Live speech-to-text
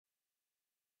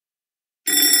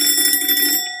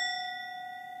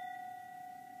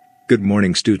Good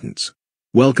morning, students.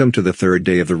 Welcome to the third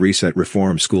day of the Reset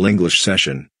Reform School English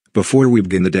session. Before we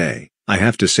begin the day, I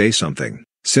have to say something.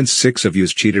 Since 6 of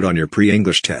you's cheated on your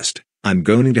pre-English test, I'm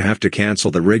going to have to cancel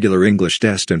the regular English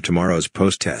test and tomorrow's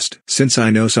post-test. Since I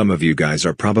know some of you guys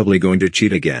are probably going to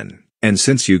cheat again, and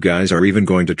since you guys are even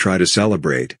going to try to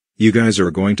celebrate, you guys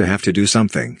are going to have to do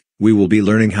something. We will be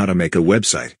learning how to make a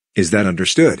website. Is that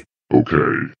understood?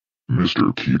 Okay,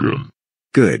 Mr. Keegan.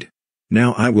 Good.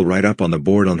 Now I will write up on the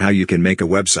board on how you can make a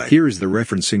website. Here is the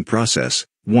referencing process.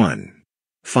 1.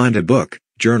 Find a book,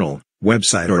 journal,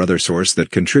 website or other source that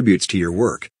contributes to your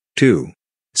work. 2.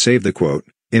 Save the quote,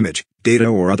 image, data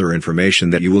or other information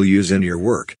that you will use in your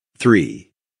work.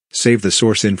 3. Save the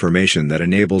source information that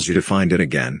enables you to find it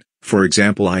again, for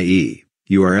example i.e.,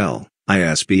 URL,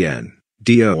 ISBN,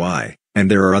 DOI,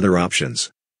 and there are other options.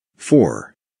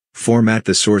 4. Format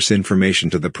the source information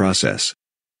to the process.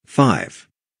 5.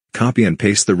 Copy and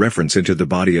paste the reference into the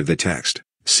body of the text.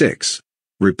 6.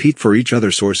 Repeat for each other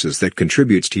sources that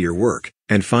contributes to your work.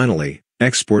 And finally,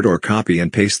 export or copy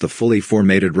and paste the fully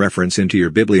formatted reference into your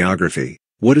bibliography.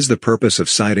 What is the purpose of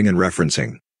citing and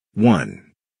referencing?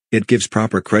 1. It gives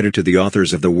proper credit to the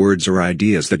authors of the words or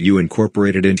ideas that you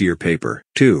incorporated into your paper.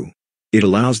 2. It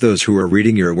allows those who are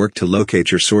reading your work to locate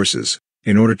your sources,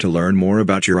 in order to learn more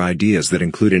about your ideas that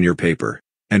include in your paper.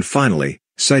 And finally,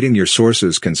 citing your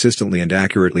sources consistently and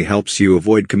accurately helps you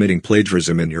avoid committing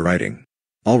plagiarism in your writing.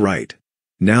 Alright.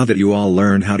 Now that you all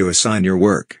learned how to assign your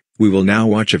work, we will now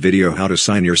watch a video how to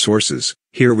assign your sources.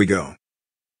 Here we go.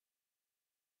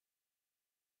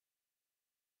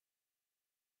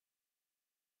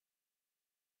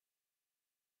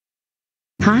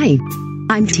 Hi.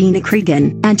 I'm Tina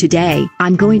Keegan, and today,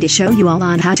 I'm going to show you all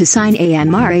on how to sign a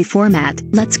MRA format.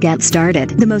 Let's get started.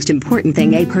 The most important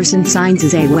thing a person signs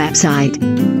is a website.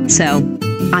 So,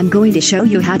 I'm going to show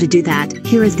you how to do that.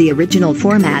 Here is the original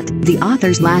format: the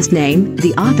author's last name,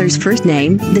 the author's first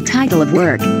name, the title of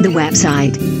work, the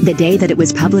website, the day that it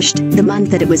was published, the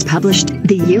month that it was published,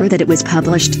 the year that it was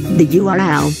published, the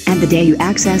URL, and the day you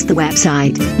access the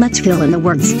website. Let's fill in the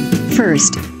words.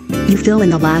 First, you fill in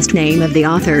the last name of the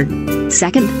author.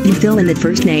 Second, you fill in the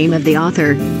first name of the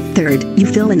author. Third, you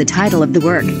fill in the title of the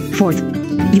work. Fourth,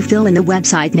 you fill in the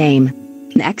website name.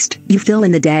 Next, you fill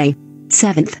in the day.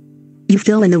 Seventh, you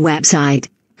fill in the website.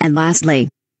 And lastly,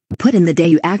 put in the day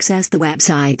you access the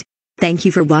website. Thank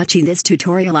you for watching this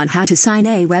tutorial on how to sign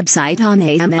a website on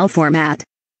AML format.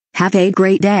 Have a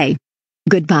great day.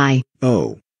 Goodbye.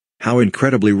 Oh. How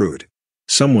incredibly rude.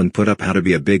 Someone put up How to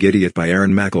Be a Big Idiot by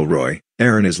Aaron McElroy.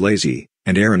 Aaron is lazy,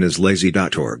 and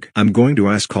aaronislazy.org. I'm going to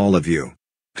ask all of you.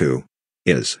 Who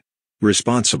is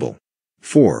responsible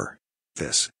for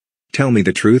this? Tell me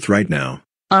the truth right now.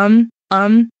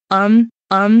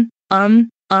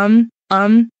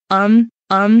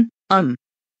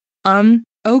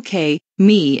 Okay,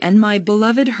 me and my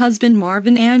beloved husband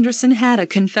Marvin Anderson had a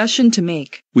confession to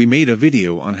make. We made a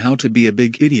video on How to Be a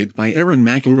Big Idiot by Aaron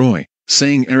McElroy,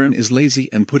 saying Aaron is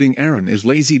lazy and putting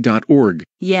aaronislazy.org.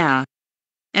 Yeah.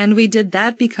 And we did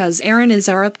that because Aaron is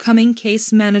our upcoming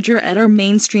case manager at our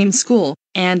mainstream school,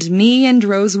 and me and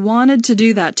Rose wanted to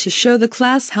do that to show the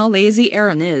class how lazy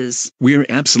Aaron is. We're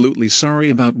absolutely sorry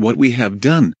about what we have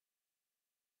done.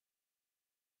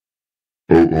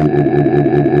 Marvin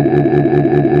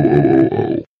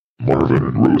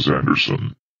and Rose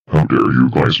Anderson. How dare you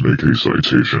guys make a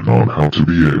citation on How to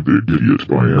Be a Big Idiot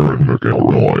by Aaron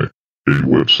McElroy, a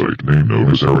website name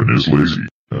known as Aaron is Lazy,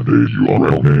 and a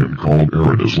URL name called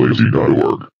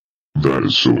aaronislazy.org. That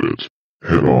is so it.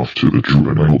 Head off to the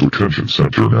Juvenile Detention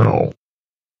Center now.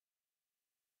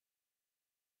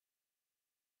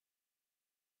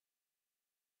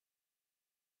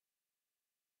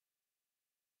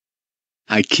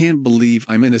 I can't believe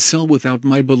I'm in a cell without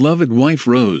my beloved wife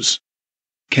Rose.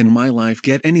 Can my life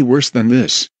get any worse than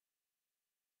this?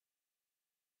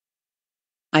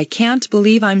 I can't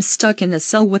believe I'm stuck in a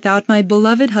cell without my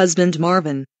beloved husband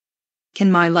Marvin.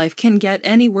 Can my life get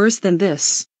any worse than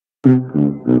this?